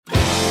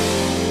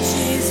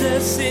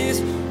Jesus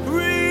is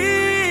real.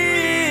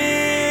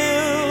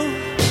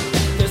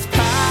 There's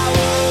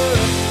power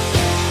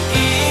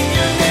in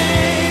your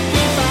name. We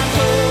find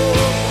hope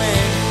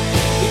when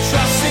we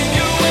trust in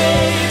your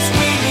ways.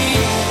 We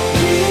need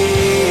you.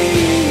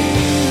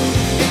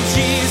 And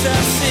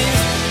Jesus is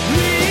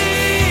real.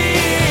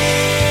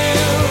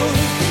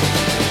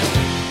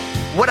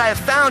 What I have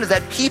found is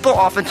that people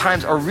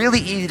oftentimes are really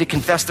easy to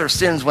confess their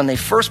sins when they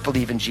first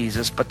believe in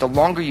Jesus, but the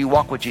longer you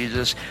walk with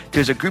Jesus,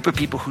 there's a group of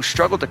people who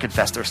struggle to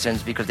confess their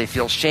sins because they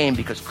feel shame,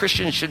 because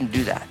Christians shouldn't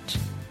do that.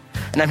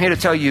 And I'm here to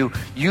tell you,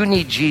 you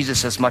need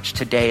Jesus as much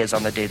today as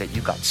on the day that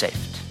you got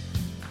saved.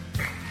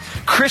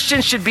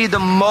 Christians should be the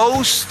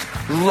most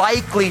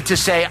likely to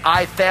say,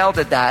 I failed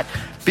at that,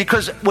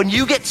 because when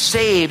you get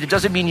saved, it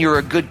doesn't mean you're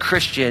a good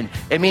Christian.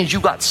 It means you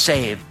got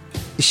saved.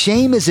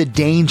 Shame is a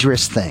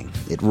dangerous thing.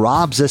 It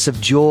robs us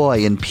of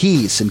joy and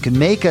peace and can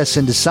make us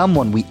into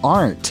someone we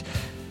aren't.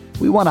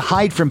 We want to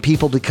hide from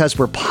people because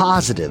we're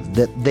positive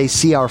that they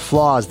see our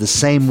flaws the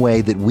same way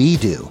that we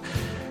do.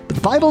 But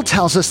the Bible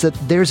tells us that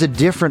there's a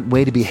different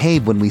way to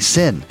behave when we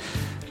sin.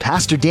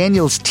 Pastor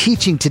Daniel's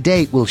teaching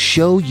today will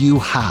show you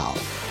how.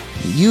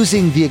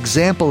 Using the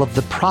example of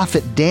the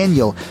prophet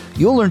Daniel,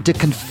 you'll learn to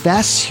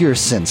confess your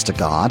sins to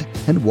God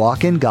and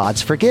walk in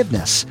God's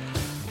forgiveness.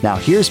 Now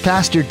here's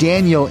Pastor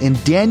Daniel in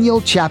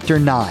Daniel chapter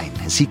 9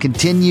 as he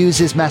continues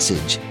his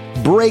message,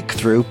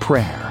 Breakthrough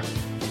Prayer.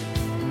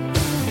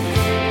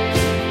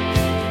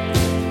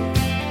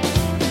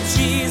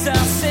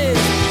 Jesus is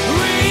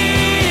real.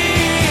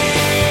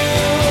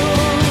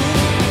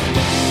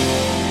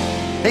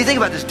 Now you think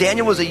about this.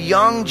 Daniel was a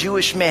young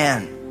Jewish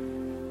man,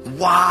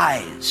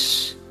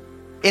 wise.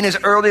 In his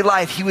early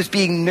life, he was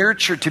being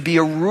nurtured to be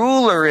a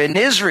ruler in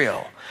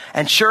Israel.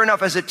 And sure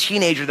enough, as a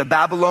teenager, the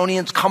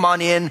Babylonians come on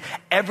in,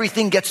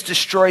 everything gets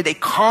destroyed, they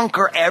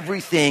conquer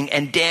everything.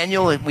 And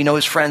Daniel, we know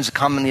his friends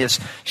come in as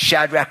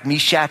Shadrach,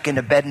 Meshach, and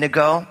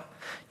Abednego.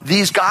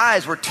 These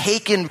guys were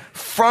taken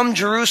from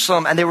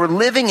Jerusalem and they were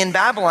living in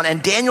Babylon.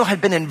 And Daniel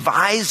had been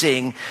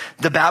advising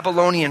the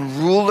Babylonian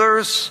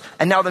rulers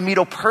and now the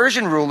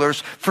Medo-Persian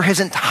rulers for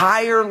his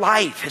entire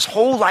life. His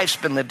whole life's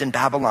been lived in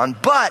Babylon.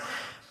 But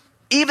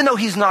even though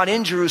he's not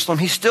in Jerusalem,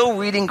 he's still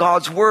reading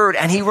God's word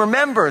and he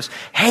remembers,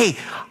 hey,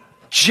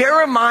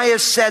 Jeremiah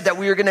said that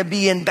we were going to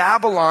be in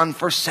Babylon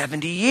for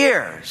 70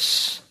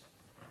 years.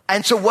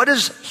 And so what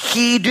does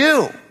he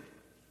do?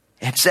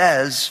 It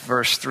says,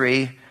 verse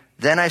 3,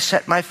 then I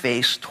set my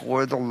face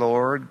toward the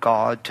Lord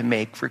God to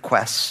make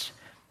requests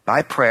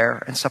by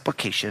prayer and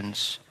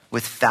supplications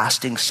with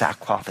fasting,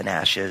 sackcloth, and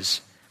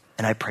ashes.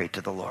 And I prayed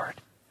to the Lord.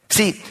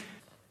 See,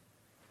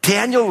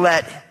 Daniel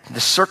let the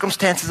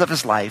circumstances of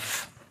his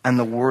life and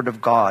the word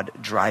of God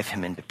drive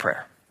him into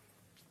prayer.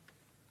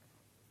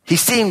 He's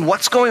seeing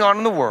what's going on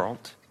in the world,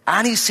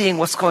 and he's seeing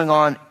what's going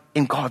on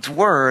in God's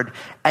word,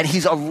 and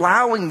he's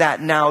allowing that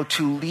now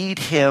to lead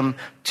him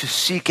to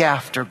seek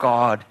after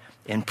God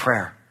in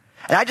prayer.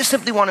 And I just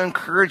simply want to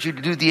encourage you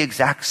to do the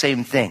exact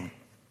same thing.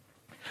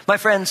 My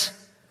friends,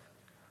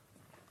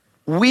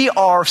 we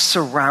are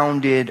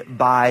surrounded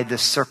by the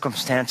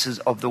circumstances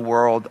of the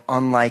world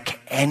unlike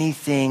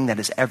anything that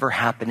has ever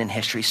happened in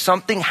history.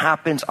 Something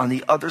happens on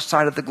the other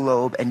side of the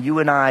globe, and you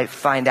and I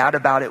find out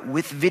about it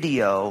with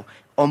video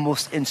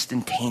almost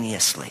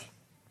instantaneously.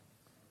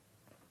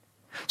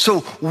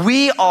 So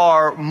we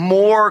are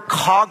more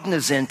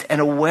cognizant and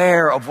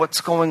aware of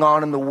what's going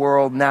on in the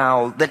world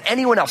now than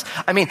anyone else.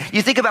 I mean,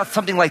 you think about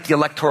something like the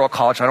Electoral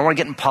College. I don't want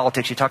to get in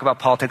politics. You talk about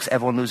politics,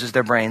 everyone loses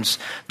their brains.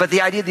 But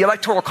the idea of the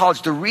Electoral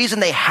College, the reason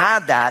they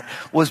had that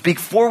was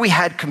before we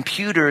had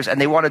computers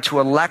and they wanted to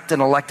elect an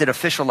elected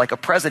official like a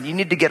president, you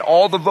need to get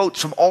all the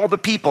votes from all the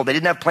people. They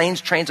didn't have planes,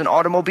 trains, and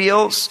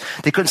automobiles.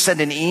 They couldn't send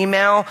an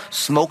email.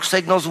 Smoke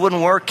signals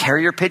wouldn't work.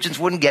 Carrier pigeons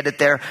wouldn't get it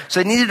there.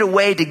 So they needed a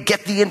way to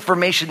get the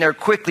information there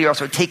quickly, or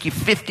else it would take you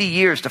 50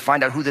 years to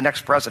find out who the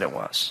next president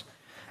was.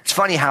 It's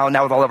funny how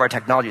now with all of our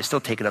technology, it's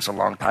still taking us a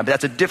long time, but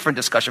that's a different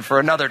discussion for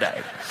another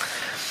day.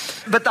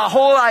 But the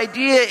whole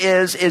idea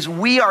is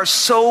we are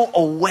so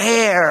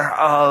aware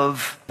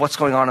of what's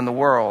going on in the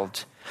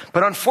world.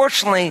 But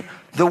unfortunately,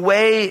 the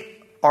way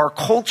our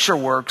culture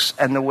works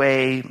and the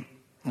way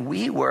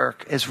we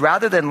work is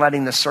rather than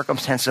letting the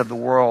circumstances of the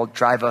world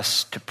drive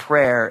us to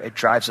prayer, it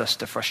drives us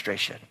to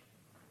frustration.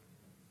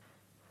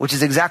 Which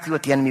is exactly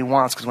what the enemy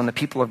wants, because when the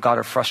people of God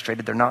are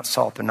frustrated, they're not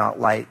salt, they're not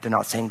light, they're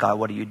not saying, God,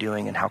 what are you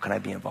doing and how can I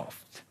be involved?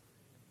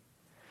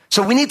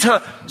 So we need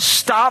to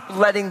stop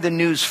letting the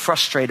news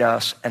frustrate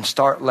us and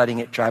start letting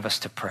it drive us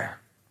to prayer.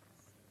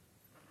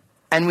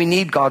 And we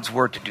need God's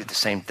word to do the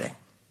same thing.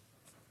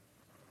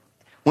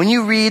 When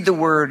you read the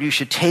word, you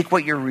should take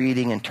what you're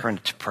reading and turn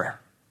it to prayer.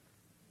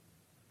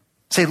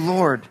 Say,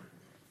 Lord,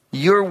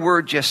 your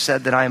word just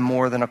said that I am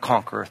more than a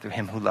conqueror through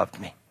him who loved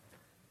me.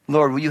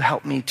 Lord, will you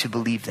help me to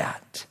believe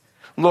that?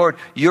 Lord,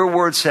 your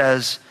word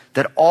says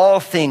that all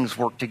things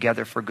work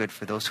together for good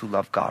for those who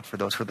love God, for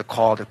those who are the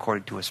called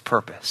according to his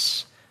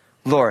purpose.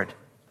 Lord,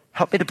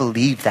 help me to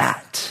believe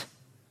that.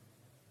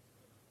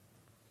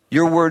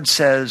 Your word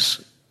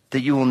says that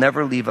you will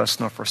never leave us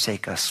nor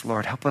forsake us.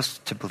 Lord, help us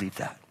to believe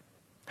that.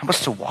 Help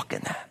us to walk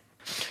in that.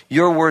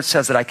 Your word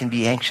says that I can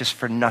be anxious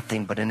for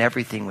nothing, but in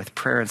everything with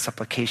prayer and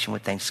supplication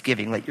with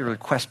thanksgiving. Let your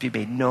request be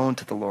made known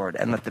to the Lord,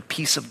 and let the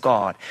peace of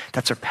God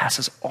that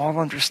surpasses all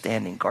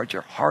understanding guard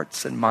your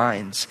hearts and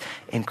minds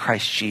in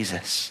Christ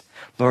Jesus.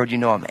 Lord, you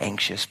know I'm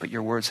anxious, but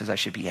your word says I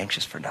should be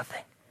anxious for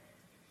nothing.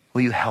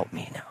 Will you help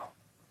me now?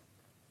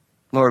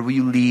 Lord, will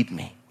you lead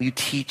me? Will you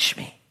teach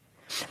me?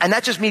 And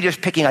that's just me just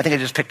picking, I think I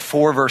just picked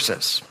 4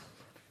 verses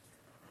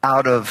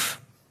out of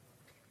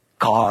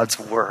God's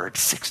word,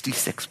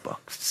 66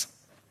 books.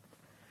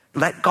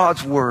 Let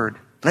God's word,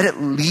 let it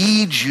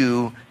lead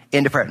you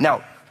into prayer.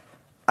 Now,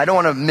 I don't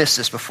want to miss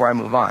this before I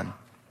move on.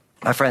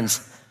 My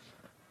friends,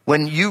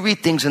 when you read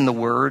things in the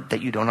word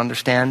that you don't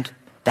understand,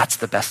 that's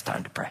the best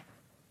time to pray.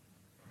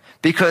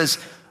 Because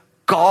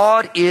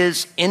God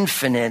is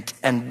infinite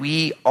and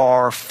we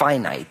are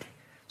finite.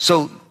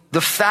 So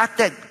the fact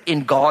that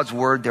in God's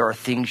word there are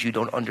things you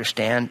don't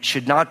understand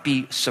should not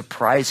be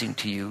surprising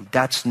to you.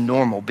 That's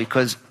normal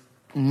because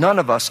none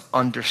of us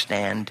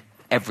understand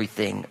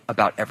everything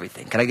about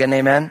everything. Can I get an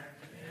amen?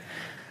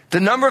 The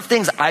number of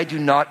things I do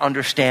not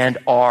understand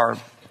are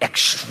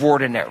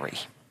extraordinary.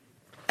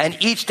 And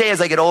each day as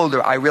I get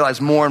older, I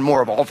realize more and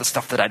more of all the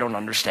stuff that I don't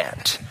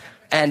understand.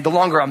 And the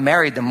longer I'm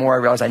married, the more I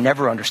realize I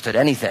never understood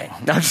anything.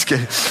 No, I'm just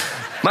kidding.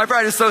 My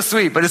bride is so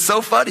sweet, but it's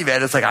so funny,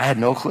 man. It's like, I had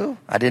no clue.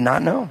 I did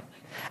not know.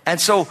 And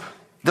so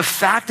the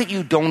fact that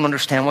you don't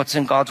understand what's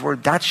in God's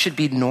word, that should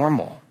be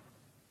normal.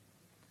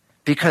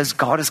 Because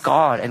God is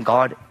God and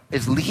God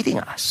is leading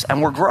us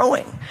and we're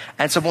growing.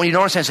 And so when you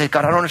don't understand, say,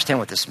 God, I don't understand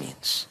what this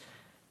means.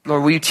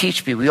 Lord, will you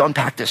teach me? Will you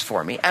unpack this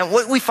for me? And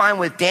what we find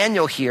with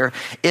Daniel here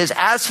is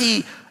as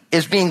he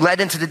is being led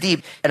into the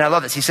deep, and I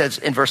love this, he says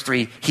in verse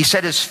 3, he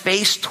set his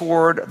face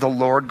toward the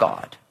Lord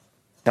God.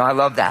 Now I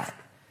love that.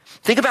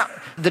 Think about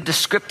the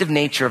descriptive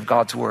nature of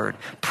God's word.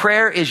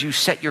 Prayer is you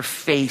set your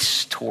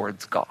face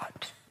towards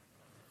God.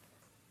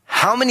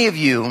 How many of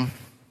you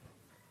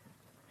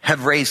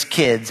have raised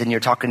kids and you're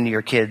talking to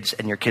your kids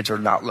and your kids are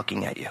not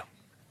looking at you?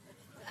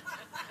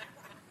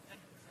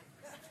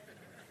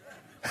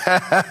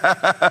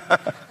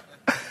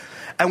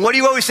 And what do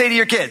you always say to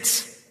your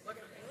kids?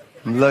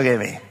 Look at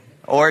me.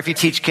 Or if you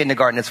teach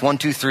kindergarten, it's 1,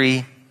 2,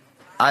 3,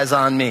 eyes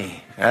on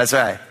me. That's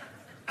right.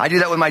 I do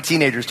that with my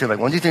teenagers too. Like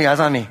 1, 2, 3, eyes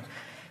on me.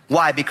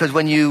 Why? Because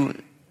when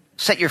you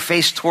set your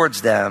face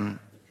towards them,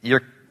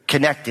 you're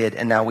connected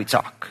and now we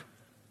talk.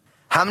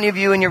 How many of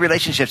you in your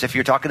relationships, if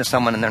you're talking to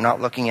someone and they're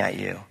not looking at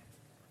you,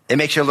 it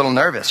makes you a little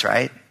nervous,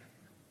 right?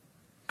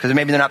 Because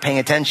maybe they're not paying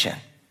attention.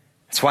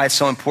 That's why it's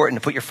so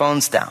important to put your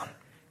phones down.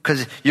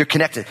 Because you're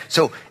connected.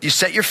 So you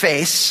set your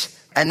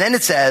face, and then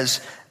it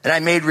says, and I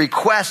made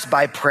requests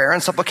by prayer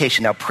and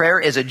supplication. Now, prayer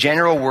is a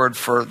general word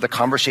for the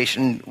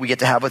conversation we get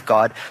to have with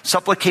God.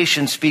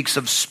 Supplication speaks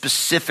of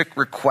specific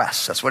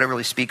requests. That's what it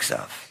really speaks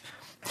of.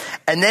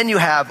 And then you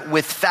have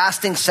with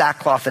fasting,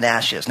 sackcloth, and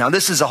ashes. Now,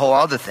 this is a whole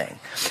other thing.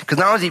 Because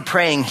not only is he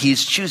praying,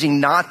 he's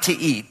choosing not to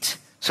eat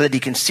so that he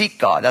can seek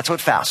God. That's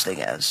what fasting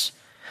is.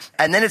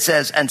 And then it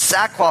says, and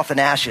sackcloth and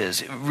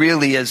ashes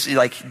really is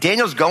like,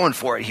 Daniel's going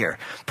for it here.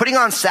 Putting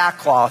on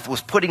sackcloth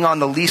was putting on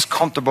the least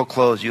comfortable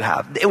clothes you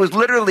have. It was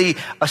literally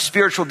a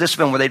spiritual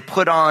discipline where they'd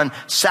put on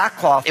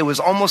sackcloth. It was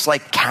almost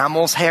like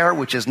camel's hair,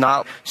 which is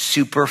not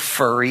super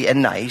furry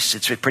and nice.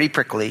 It's pretty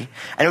prickly.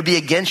 And it would be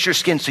against your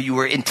skin, so you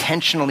were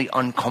intentionally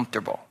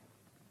uncomfortable.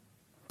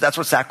 That's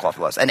what sackcloth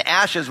was. And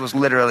ashes was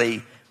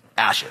literally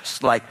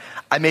ashes. Like,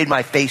 I made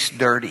my face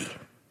dirty.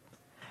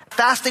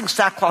 Fasting,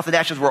 sackcloth, and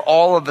ashes were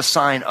all of a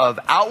sign of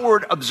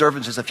outward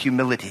observances of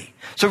humility.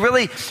 So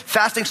really,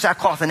 fasting,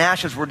 sackcloth, and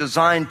ashes were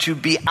designed to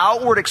be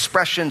outward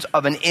expressions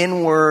of an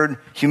inward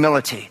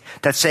humility.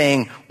 That's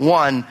saying,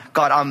 one,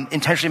 God, I'm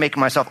intentionally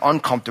making myself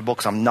uncomfortable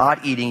because I'm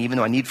not eating, even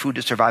though I need food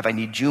to survive, I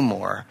need you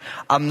more.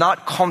 I'm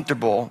not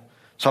comfortable,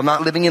 so I'm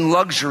not living in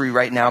luxury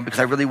right now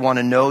because I really want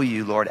to know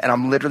you, Lord. And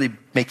I'm literally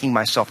making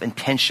myself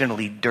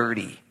intentionally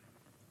dirty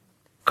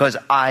because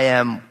I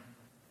am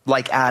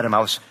like Adam.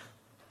 I was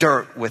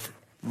dirt with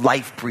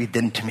life breathed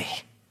into me.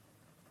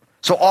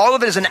 So all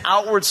of it is an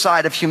outward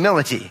side of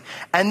humility.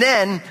 And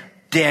then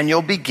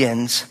Daniel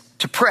begins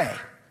to pray.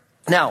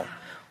 Now,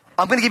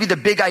 I'm going to give you the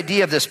big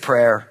idea of this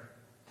prayer,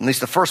 at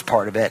least the first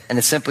part of it, and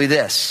it's simply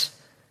this.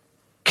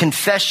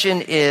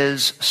 Confession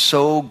is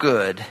so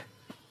good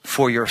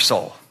for your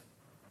soul.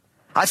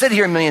 I said it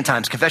here a million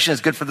times, confession is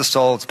good for the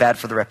soul, it's bad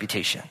for the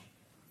reputation.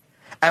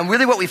 And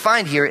really what we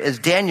find here is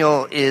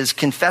Daniel is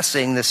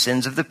confessing the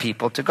sins of the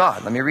people to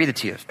God. Let me read it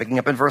to you. Picking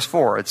up in verse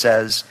 4, it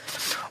says,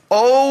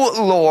 O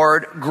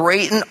Lord,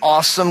 great and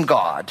awesome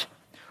God,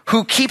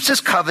 who keeps his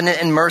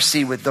covenant and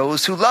mercy with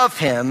those who love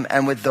him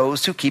and with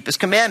those who keep his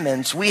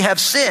commandments. We have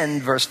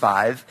sinned, verse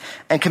 5,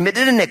 and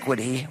committed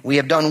iniquity. We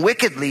have done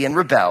wickedly and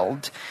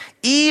rebelled,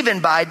 even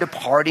by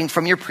departing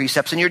from your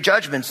precepts and your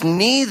judgments.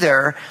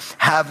 Neither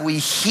have we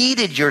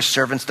heeded your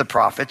servants, the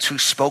prophets, who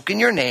spoke in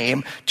your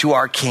name to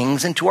our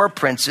kings and to our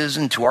princes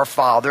and to our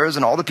fathers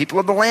and all the people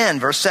of the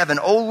land. Verse 7,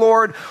 O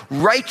Lord,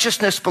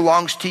 righteousness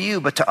belongs to you,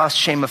 but to us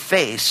shame of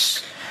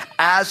face,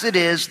 as it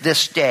is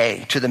this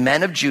day, to the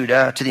men of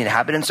Judah, to the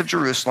inhabitants of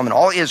Jerusalem and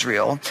all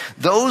Israel,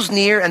 those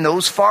near and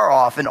those far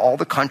off in all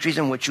the countries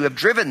in which you have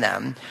driven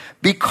them,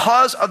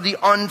 because of the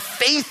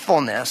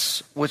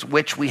unfaithfulness with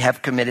which we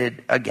have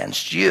committed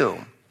against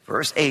you.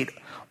 Verse 8,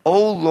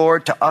 O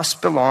Lord, to us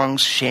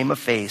belongs shame of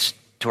face,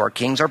 to our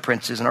kings, our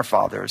princes, and our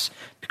fathers,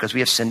 because we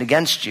have sinned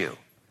against you.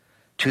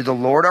 To the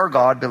Lord our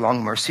God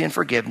belong mercy and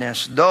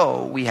forgiveness,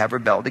 though we have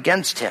rebelled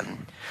against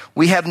him.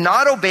 We have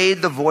not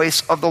obeyed the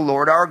voice of the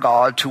Lord our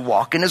God to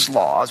walk in his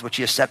laws, which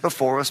he has set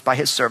before us by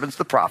his servants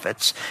the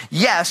prophets.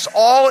 Yes,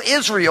 all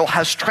Israel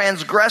has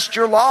transgressed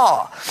your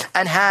law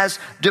and has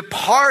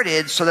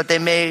departed so that they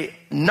may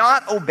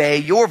not obey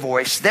your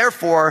voice.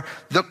 Therefore,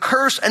 the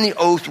curse and the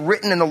oath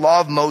written in the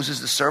law of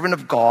Moses, the servant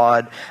of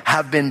God,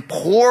 have been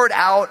poured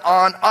out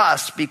on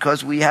us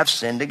because we have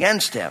sinned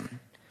against him.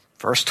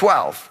 Verse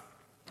 12.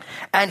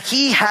 And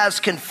he has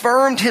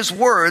confirmed his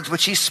words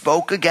which he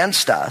spoke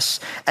against us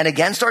and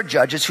against our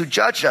judges who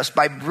judged us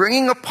by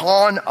bringing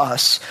upon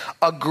us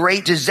a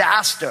great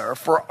disaster.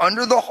 For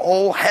under the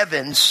whole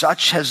heaven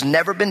such has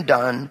never been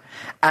done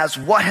as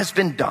what has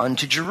been done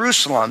to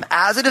Jerusalem.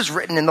 As it is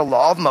written in the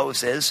law of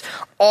Moses,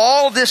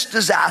 all this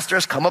disaster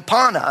has come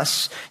upon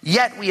us,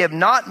 yet we have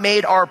not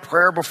made our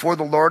prayer before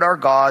the Lord our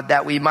God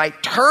that we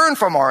might turn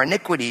from our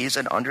iniquities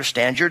and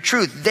understand your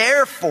truth.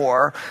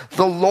 Therefore,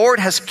 the Lord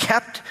has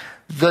kept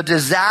the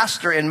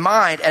disaster in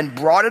mind and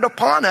brought it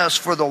upon us,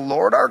 for the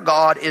Lord our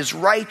God is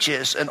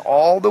righteous in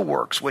all the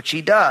works which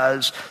he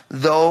does,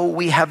 though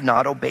we have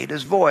not obeyed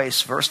his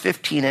voice. Verse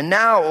 15, and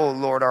now, O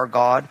Lord our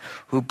God,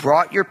 who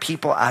brought your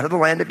people out of the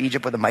land of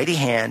Egypt with a mighty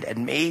hand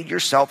and made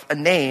yourself a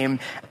name,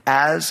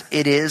 as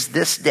it is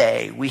this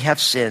day, we have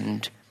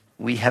sinned,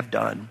 we have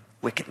done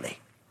wickedly.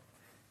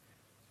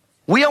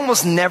 We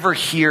almost never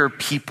hear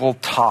people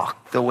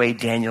talk the way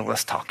Daniel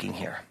is talking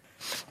here.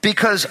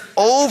 Because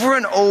over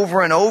and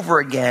over and over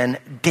again,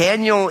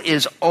 Daniel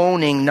is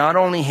owning not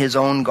only his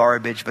own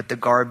garbage, but the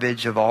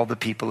garbage of all the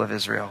people of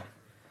Israel.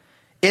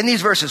 In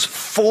these verses,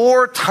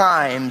 4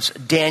 times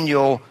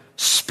Daniel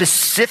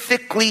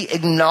specifically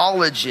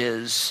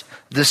acknowledges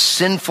the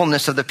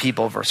sinfulness of the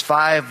people. Verse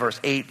 5, verse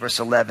 8, verse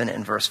 11,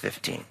 and verse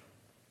 15.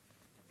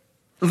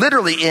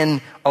 Literally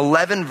in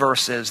 11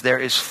 verses, there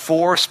is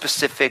 4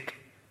 specific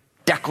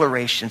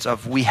declarations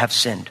of we have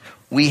sinned,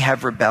 we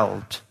have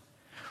rebelled.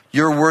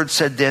 Your word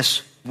said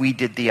this, we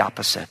did the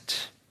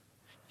opposite.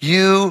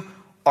 You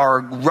are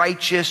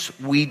righteous,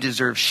 we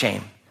deserve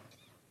shame.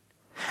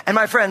 And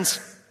my friends,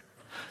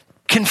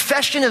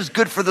 confession is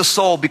good for the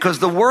soul because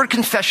the word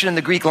confession in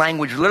the Greek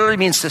language literally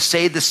means to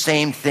say the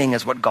same thing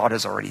as what God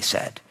has already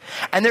said.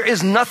 And there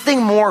is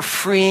nothing more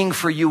freeing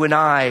for you and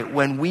I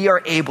when we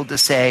are able to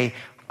say,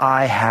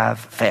 I have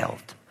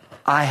failed.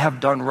 I have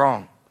done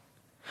wrong.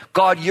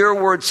 God, your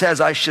word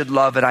says I should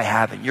love and I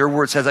haven't. Your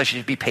word says I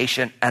should be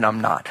patient and I'm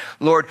not.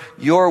 Lord,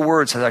 your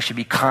word says I should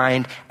be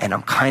kind and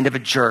I'm kind of a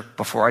jerk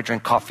before I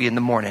drink coffee in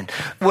the morning.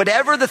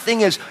 Whatever the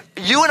thing is,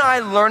 you and I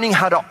learning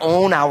how to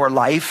own our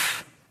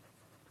life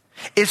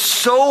is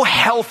so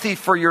healthy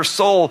for your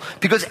soul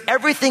because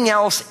everything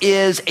else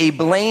is a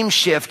blame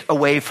shift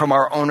away from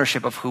our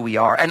ownership of who we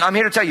are. And I'm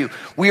here to tell you,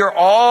 we are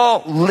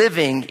all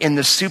living in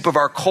the soup of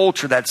our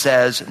culture that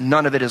says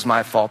none of it is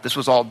my fault. This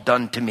was all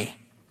done to me.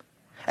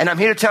 And I'm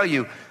here to tell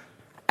you,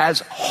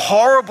 as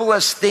horrible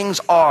as things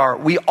are,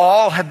 we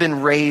all have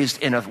been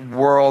raised in a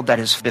world that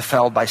is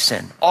befelled by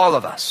sin. All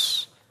of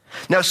us.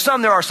 Now,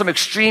 there are some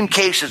extreme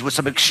cases with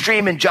some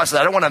extreme injustice.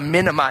 I don't want to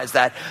minimize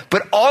that.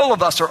 But all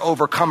of us are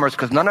overcomers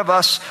because none of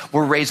us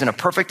were raised in a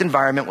perfect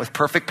environment with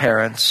perfect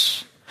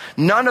parents.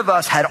 None of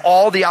us had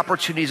all the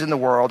opportunities in the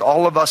world.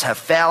 All of us have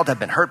failed, have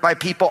been hurt by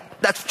people.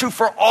 That's true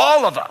for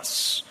all of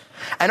us.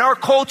 And our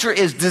culture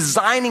is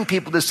designing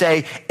people to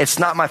say, it's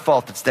not my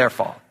fault, it's their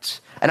fault.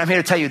 And I'm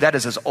here to tell you that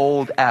is as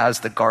old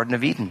as the Garden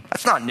of Eden.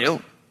 That's not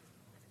new.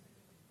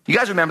 You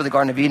guys remember the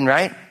Garden of Eden,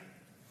 right?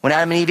 When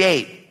Adam and Eve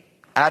ate,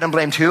 Adam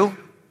blamed who?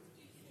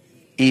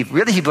 Eve.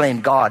 Really, he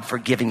blamed God for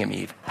giving him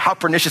Eve. How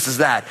pernicious is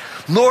that?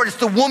 Lord, it's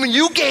the woman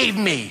you gave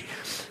me.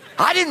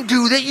 I didn't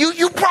do that.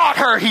 You brought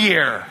her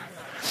here.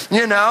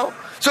 You know?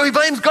 So he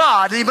blames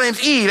God and he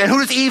blames Eve. And who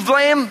does Eve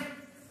blame?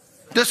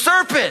 The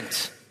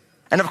serpent.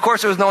 And of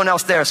course, there was no one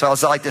else there. So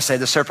as I like to say,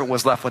 the serpent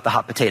was left with the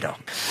hot potato.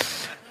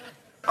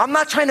 I'm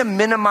not trying to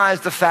minimize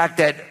the fact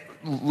that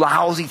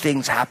lousy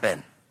things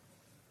happen.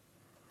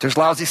 There's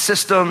lousy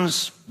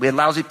systems, we had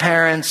lousy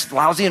parents,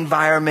 lousy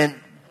environment,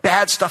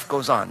 bad stuff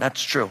goes on,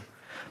 that's true.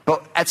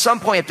 But at some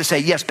point you have to say,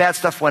 yes, bad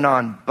stuff went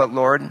on, but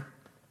Lord,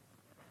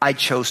 I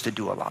chose to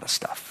do a lot of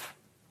stuff.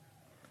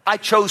 I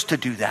chose to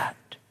do that.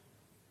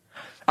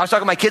 I was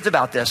talking to my kids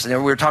about this, and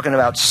we were talking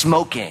about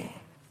smoking.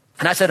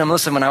 And I said to them,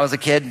 listen, when I was a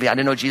kid, I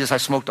didn't know Jesus, I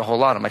smoked a whole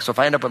lot. I'm like, so if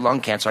I end up with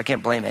lung cancer, I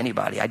can't blame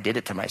anybody. I did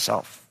it to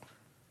myself.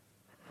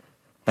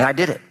 And I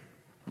did it.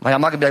 Like, I'm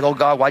not going to be like, oh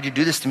God, why'd you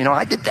do this to me? No,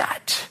 I did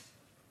that.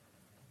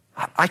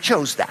 I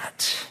chose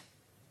that.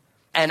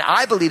 And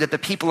I believe that the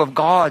people of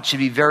God should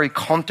be very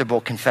comfortable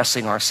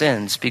confessing our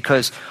sins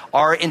because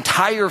our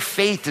entire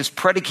faith is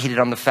predicated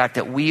on the fact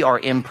that we are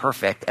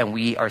imperfect and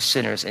we are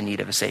sinners in need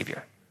of a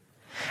Savior.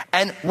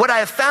 And what I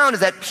have found is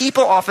that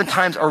people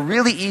oftentimes are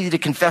really easy to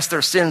confess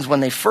their sins when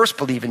they first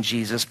believe in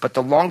Jesus, but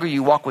the longer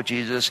you walk with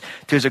Jesus,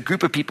 there's a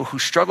group of people who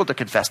struggle to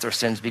confess their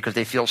sins because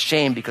they feel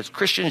shame, because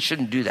Christians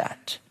shouldn't do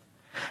that.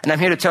 And I'm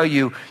here to tell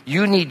you,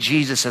 you need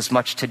Jesus as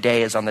much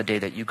today as on the day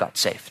that you got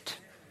saved.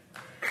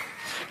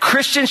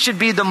 Christians should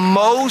be the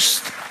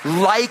most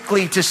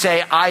likely to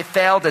say, I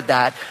failed at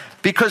that.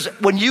 Because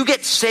when you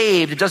get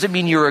saved, it doesn't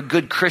mean you're a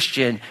good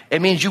Christian.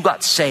 It means you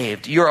got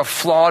saved. You're a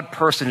flawed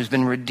person who's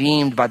been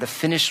redeemed by the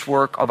finished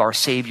work of our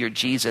Savior,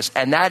 Jesus.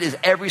 And that is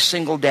every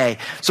single day.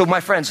 So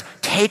my friends,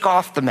 take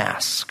off the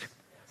mask.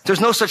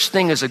 There's no such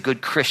thing as a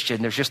good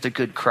Christian. There's just a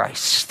good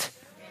Christ.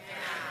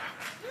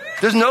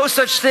 There's no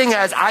such thing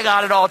as I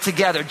got it all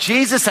together.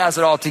 Jesus has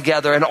it all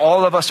together, and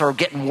all of us are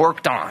getting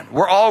worked on.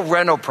 We're all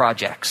reno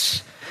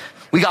projects.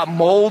 We got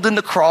mold in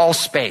the crawl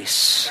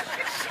space.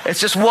 It's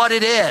just what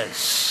it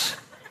is.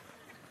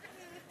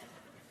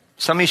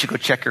 Some of you should go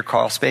check your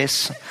crawl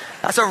space.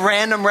 That's a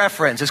random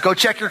reference. Just go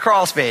check your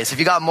crawl space. If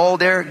you got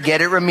mold there,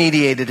 get it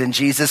remediated in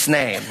Jesus'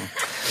 name.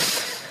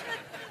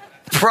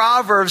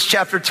 Proverbs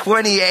chapter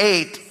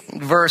 28,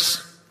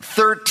 verse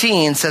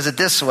 13 says it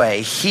this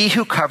way: he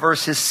who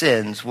covers his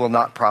sins will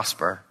not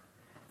prosper,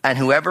 and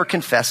whoever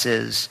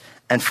confesses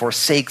and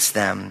forsakes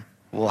them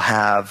will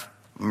have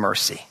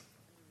mercy.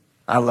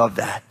 I love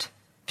that.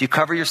 If you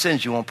cover your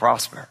sins, you won't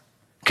prosper.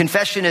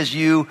 Confession is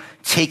you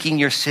taking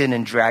your sin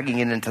and dragging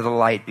it into the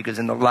light, because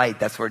in the light,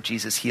 that's where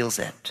Jesus heals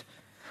it.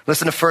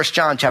 Listen to 1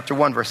 John chapter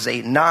 1, verses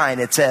 8 and 9.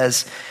 It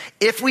says,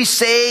 if we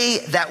say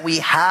that we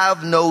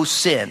have no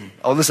sin,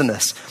 listen to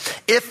this.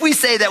 If we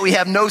say that we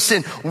have no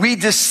sin, we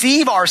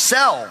deceive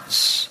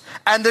ourselves,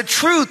 and the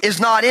truth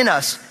is not in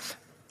us.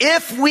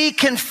 If we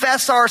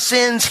confess our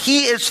sins,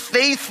 he is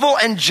faithful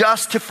and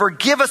just to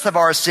forgive us of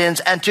our sins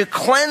and to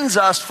cleanse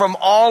us from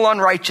all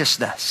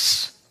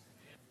unrighteousness.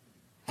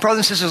 Brothers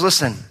and sisters,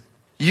 listen,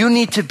 you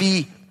need to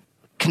be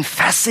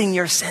confessing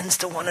your sins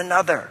to one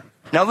another.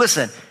 Now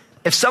listen,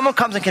 if someone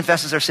comes and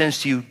confesses their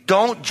sins to you,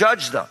 don't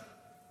judge them.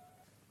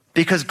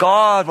 Because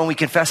God, when we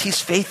confess, he's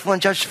faithful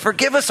and just to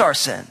forgive us our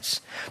sins.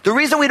 The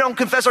reason we don't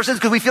confess our sins is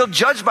because we feel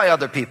judged by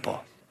other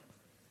people.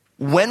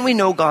 When we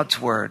know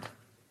God's word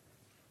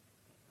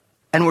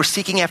and we're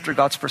seeking after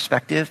God's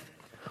perspective,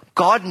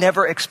 God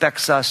never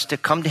expects us to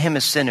come to him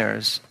as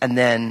sinners and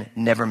then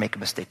never make a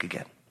mistake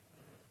again.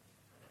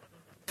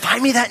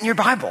 Find me that in your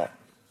Bible.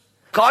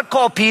 God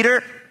called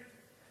Peter,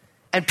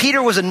 and Peter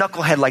was a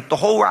knucklehead like the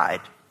whole ride.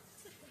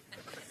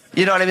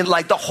 You know what I mean?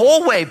 Like the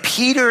whole way,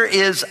 Peter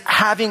is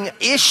having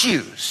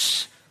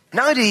issues.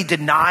 Not only did he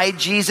deny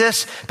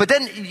Jesus, but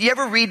then you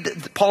ever read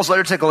Paul's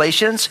letter to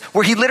Galatians,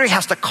 where he literally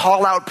has to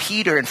call out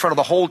Peter in front of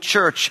the whole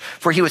church,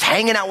 for he was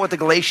hanging out with the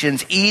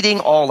Galatians, eating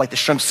all like the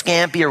shrimp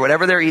scampi or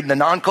whatever they're eating, the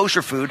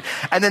non-kosher food.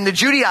 And then the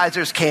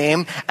Judaizers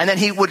came, and then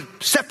he would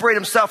separate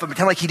himself and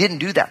pretend like he didn't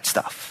do that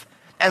stuff.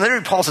 And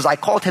literally Paul says, I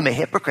called him a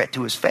hypocrite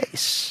to his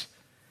face.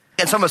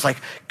 And someone's like,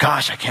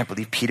 gosh, I can't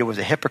believe Peter was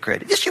a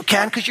hypocrite. Yes, you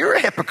can, because you're a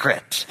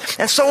hypocrite.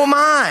 And so am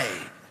I.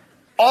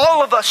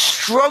 All of us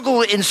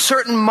struggle in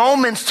certain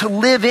moments to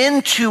live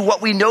into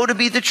what we know to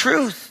be the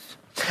truth.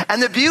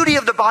 And the beauty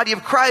of the body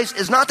of Christ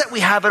is not that we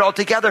have it all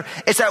together.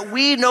 It's that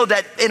we know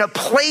that in a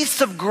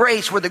place of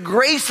grace, where the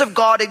grace of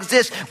God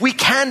exists, we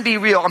can be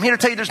real. I'm here to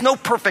tell you, there's no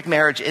perfect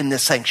marriage in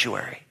this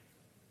sanctuary,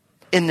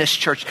 in this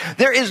church.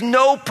 There is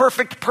no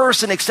perfect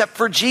person except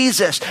for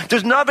Jesus.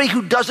 There's nobody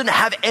who doesn't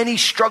have any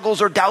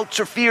struggles or doubts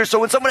or fears. So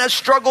when someone has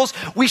struggles,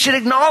 we should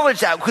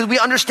acknowledge that, because we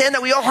understand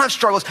that we all have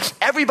struggles.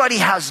 Everybody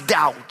has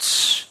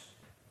doubts.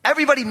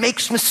 Everybody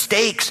makes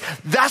mistakes.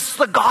 That's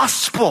the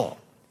gospel.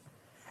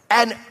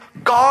 And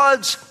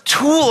God's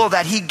tool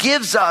that he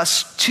gives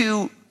us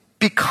to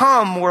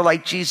become more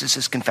like Jesus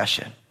is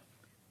confession.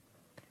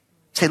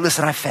 Say,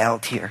 listen, I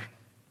failed here.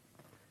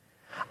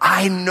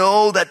 I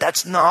know that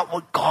that's not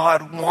what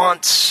God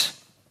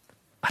wants,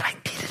 but I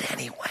did it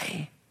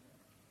anyway.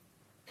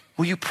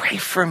 Will you pray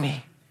for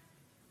me?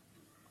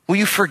 Will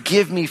you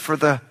forgive me for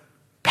the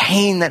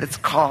pain that it's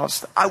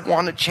caused? I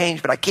want to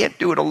change, but I can't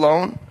do it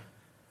alone.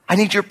 I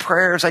need your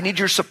prayers. I need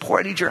your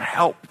support. I need your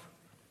help.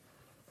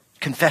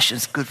 Confession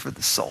is good for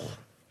the soul.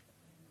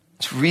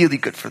 It's really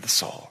good for the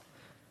soul.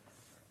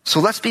 So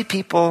let's be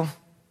people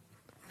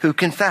who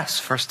confess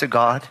first to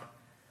God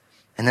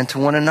and then to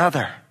one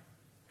another.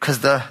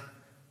 Because the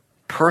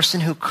person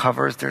who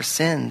covers their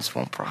sins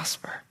won't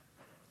prosper.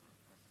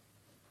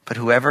 But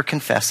whoever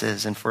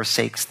confesses and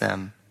forsakes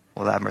them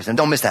will have mercy. And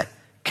don't miss that.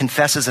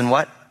 Confesses and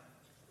what?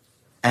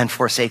 And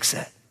forsakes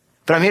it.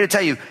 But I'm here to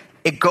tell you,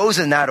 it goes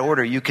in that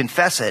order. You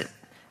confess it,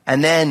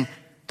 and then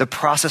the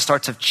process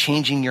starts of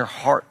changing your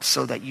heart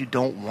so that you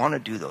don't want to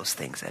do those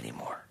things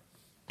anymore.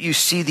 You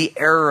see the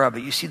error of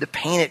it. You see the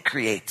pain it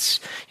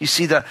creates. You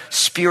see the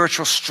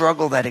spiritual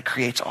struggle that it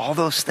creates. All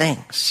those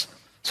things.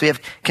 So we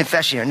have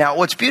confession here. Now,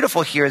 what's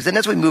beautiful here is then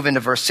as we move into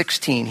verse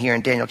 16 here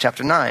in Daniel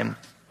chapter 9,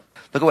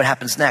 look at what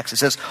happens next. It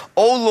says,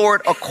 O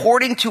Lord,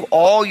 according to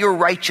all your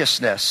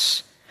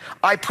righteousness,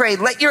 I pray,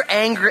 let your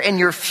anger and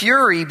your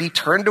fury be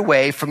turned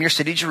away from your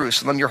city,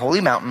 Jerusalem, your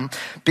holy mountain,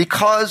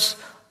 because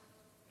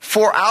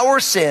For our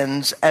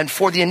sins and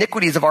for the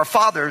iniquities of our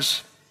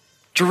fathers,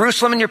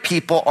 Jerusalem and your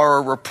people are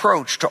a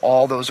reproach to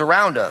all those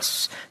around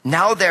us.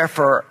 Now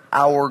therefore,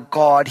 our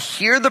God,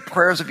 hear the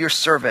prayers of your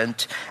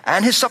servant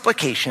and his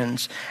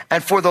supplications,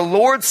 and for the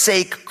Lord's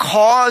sake,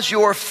 cause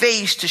your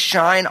face to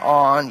shine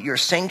on your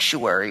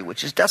sanctuary,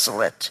 which is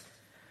desolate.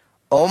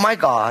 O my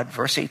God,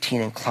 verse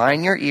 18,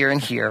 incline your ear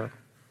and hear.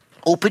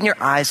 Open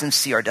your eyes and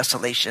see our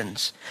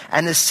desolations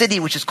and the city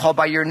which is called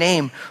by your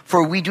name.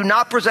 For we do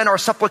not present our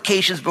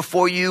supplications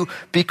before you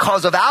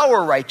because of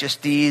our righteous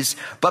deeds,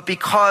 but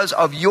because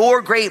of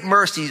your great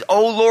mercies.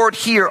 O Lord,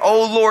 hear.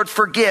 O Lord,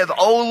 forgive.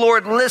 O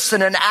Lord,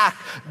 listen and act.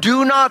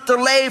 Do not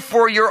delay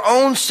for your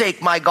own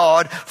sake, my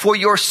God, for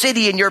your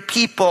city and your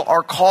people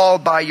are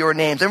called by your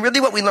names. And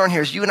really what we learn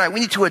here is you and I, we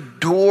need to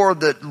adore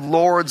the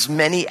Lord's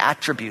many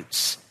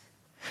attributes.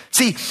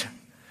 See,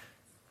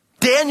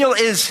 Daniel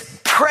is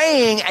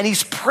praying and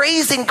he's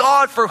praising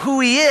God for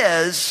who he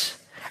is.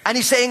 And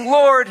he's saying,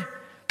 Lord,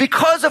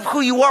 because of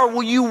who you are,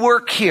 will you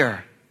work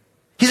here?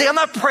 He's saying, I'm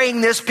not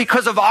praying this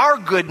because of our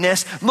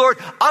goodness. Lord,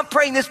 I'm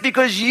praying this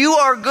because you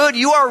are good.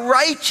 You are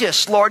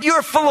righteous, Lord. You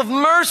are full of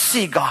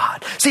mercy,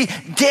 God. See,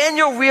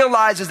 Daniel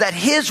realizes that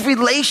his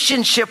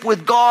relationship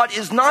with God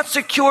is not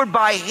secured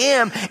by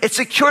him. It's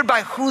secured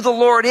by who the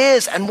Lord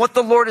is and what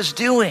the Lord is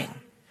doing.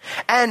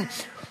 And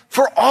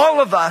for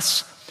all of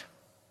us,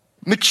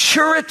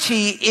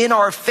 maturity in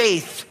our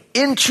faith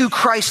into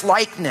Christ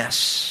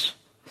likeness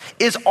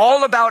is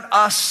all about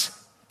us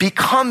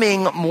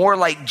becoming more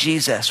like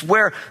Jesus,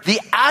 where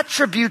the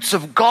attributes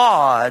of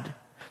God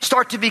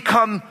start to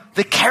become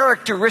the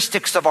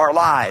characteristics of our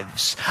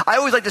lives. I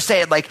always like to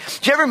say it like,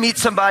 do you ever meet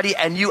somebody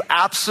and you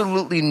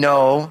absolutely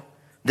know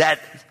that,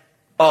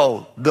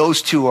 oh,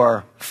 those two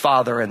are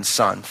father and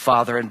son,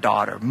 father and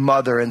daughter,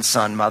 mother and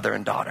son, mother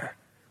and daughter.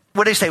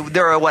 What do they say?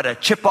 They're a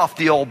chip off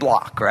the old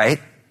block, right?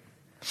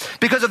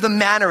 Because of the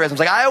mannerisms.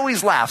 Like I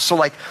always laugh. So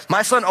like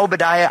my son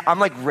Obadiah, I'm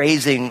like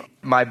raising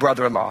my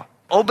brother-in-law.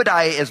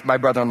 Obadiah is my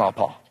brother-in-law,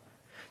 Paul.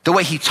 The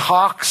way he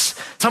talks,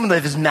 some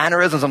of his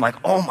mannerisms, I'm like,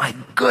 oh my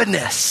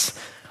goodness,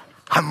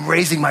 I'm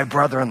raising my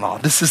brother-in-law.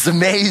 This is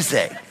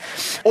amazing.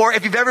 Or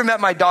if you've ever met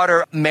my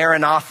daughter,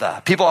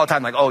 Maranatha, people all the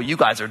time like, oh, you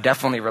guys are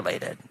definitely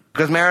related.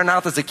 Because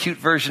Maranatha's a cute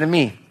version of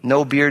me.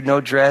 No beard, no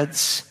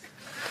dreads.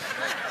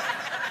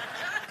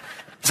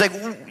 It's like,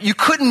 you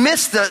couldn't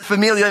miss the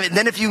familial. And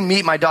then if you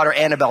meet my daughter,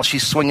 Annabelle,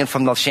 she's swinging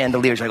from the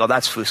chandeliers. You're like, oh,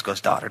 that's Fusco's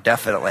daughter,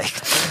 definitely.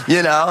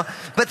 You know?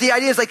 But the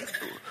idea is like,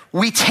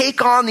 we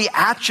take on the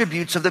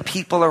attributes of the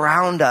people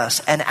around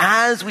us. And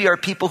as we are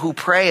people who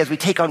pray, as we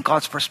take on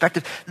God's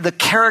perspective, the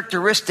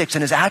characteristics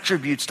and his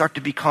attributes start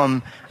to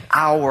become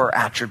our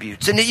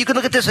attributes. And you can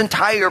look at this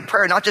entire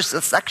prayer, not just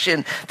the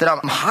section that I'm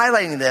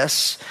highlighting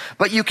this,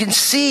 but you can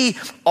see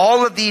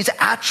all of these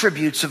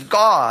attributes of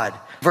God.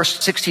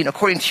 Verse 16,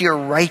 according to your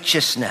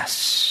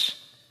righteousness.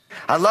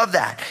 I love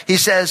that. He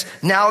says,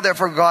 now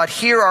therefore God,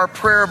 hear our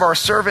prayer of our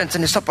servants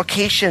and his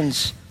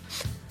supplications.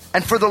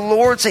 And for the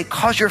Lord's sake,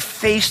 cause your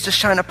face to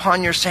shine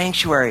upon your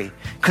sanctuary.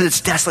 Because it's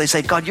desolate.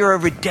 Say, God, you're a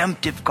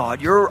redemptive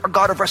God. You're a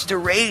God of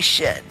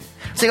restoration.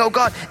 Saying, oh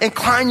God,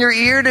 incline your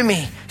ear to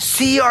me.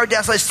 See our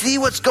desolation. See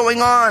what's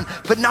going on.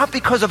 But not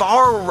because of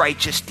our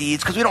righteous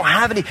deeds, because we don't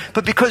have any,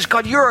 but because,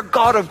 God, you're a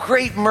God of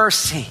great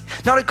mercy.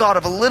 Not a God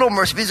of a little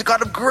mercy, but he's a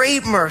God of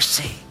great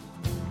mercy.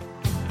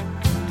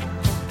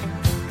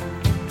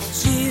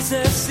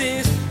 Jesus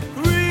is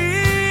real.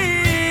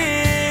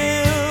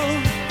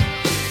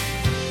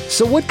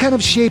 So what kind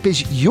of shape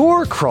is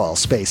your crawl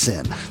space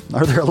in?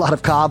 Are there a lot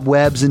of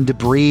cobwebs and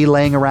debris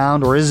laying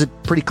around, or is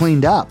it pretty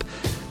cleaned up?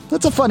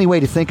 That's a funny way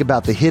to think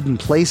about the hidden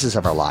places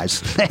of our lives.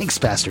 Thanks,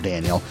 Pastor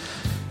Daniel.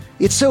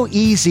 It's so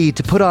easy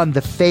to put on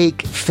the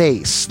fake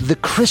face, the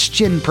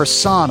Christian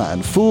persona,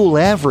 and fool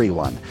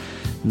everyone.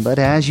 But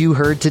as you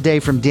heard today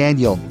from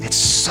Daniel, it's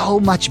so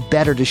much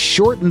better to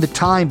shorten the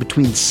time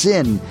between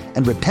sin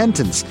and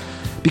repentance,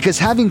 because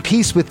having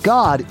peace with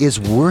God is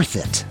worth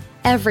it.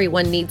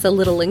 Everyone needs a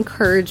little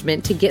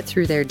encouragement to get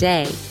through their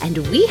day, and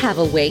we have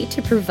a way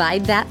to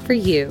provide that for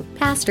you.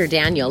 Pastor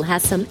Daniel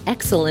has some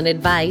excellent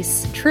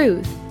advice,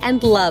 truth,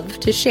 and love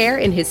to share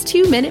in his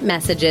 2-minute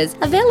messages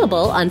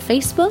available on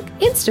Facebook,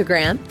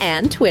 Instagram,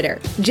 and Twitter.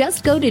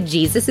 Just go to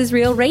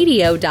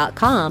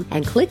JesusIsRealRadio.com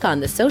and click on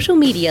the social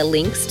media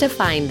links to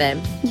find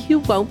them. You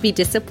won't be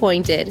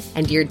disappointed,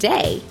 and your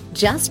day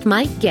just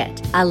might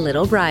get a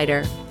little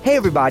brighter. Hey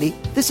everybody,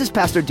 this is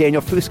Pastor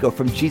Daniel Fusco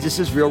from Jesus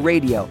is Real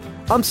Radio.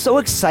 I'm so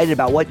excited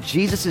about what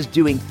Jesus is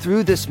doing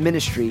through this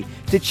ministry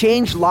to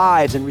change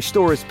lives and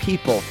restore his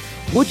people.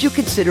 Would you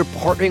consider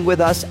partnering with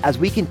us as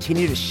we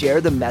continue to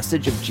share the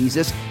message of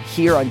Jesus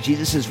here on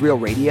Jesus is Real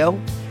Radio?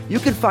 You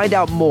can find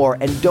out more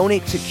and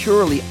donate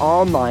securely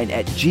online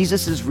at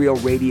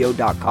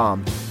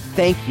JesusIsRealRadio.com.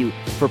 Thank you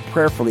for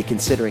prayerfully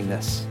considering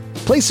this.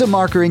 Place a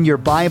marker in your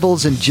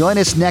Bibles and join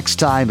us next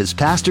time as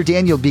Pastor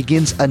Daniel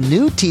begins a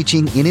new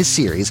teaching in his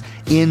series,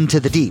 Into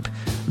the Deep.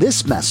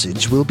 This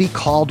message will be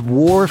called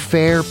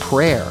Warfare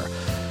Prayer.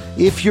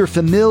 If you're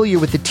familiar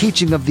with the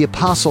teaching of the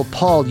Apostle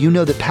Paul, you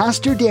know that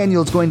Pastor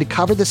Daniel is going to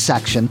cover the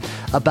section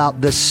about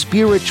the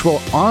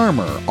spiritual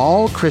armor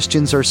all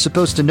Christians are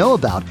supposed to know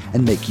about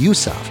and make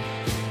use of.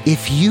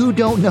 If you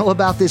don't know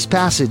about this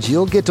passage,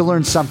 you'll get to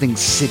learn something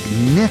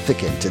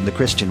significant in the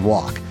Christian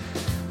walk.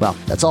 Well,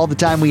 that's all the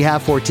time we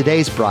have for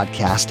today's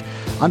broadcast.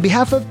 On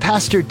behalf of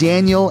Pastor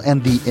Daniel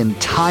and the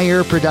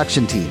entire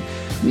production team,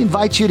 we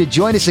invite you to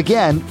join us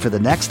again for the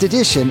next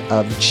edition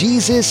of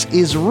Jesus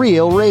is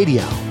Real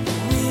Radio.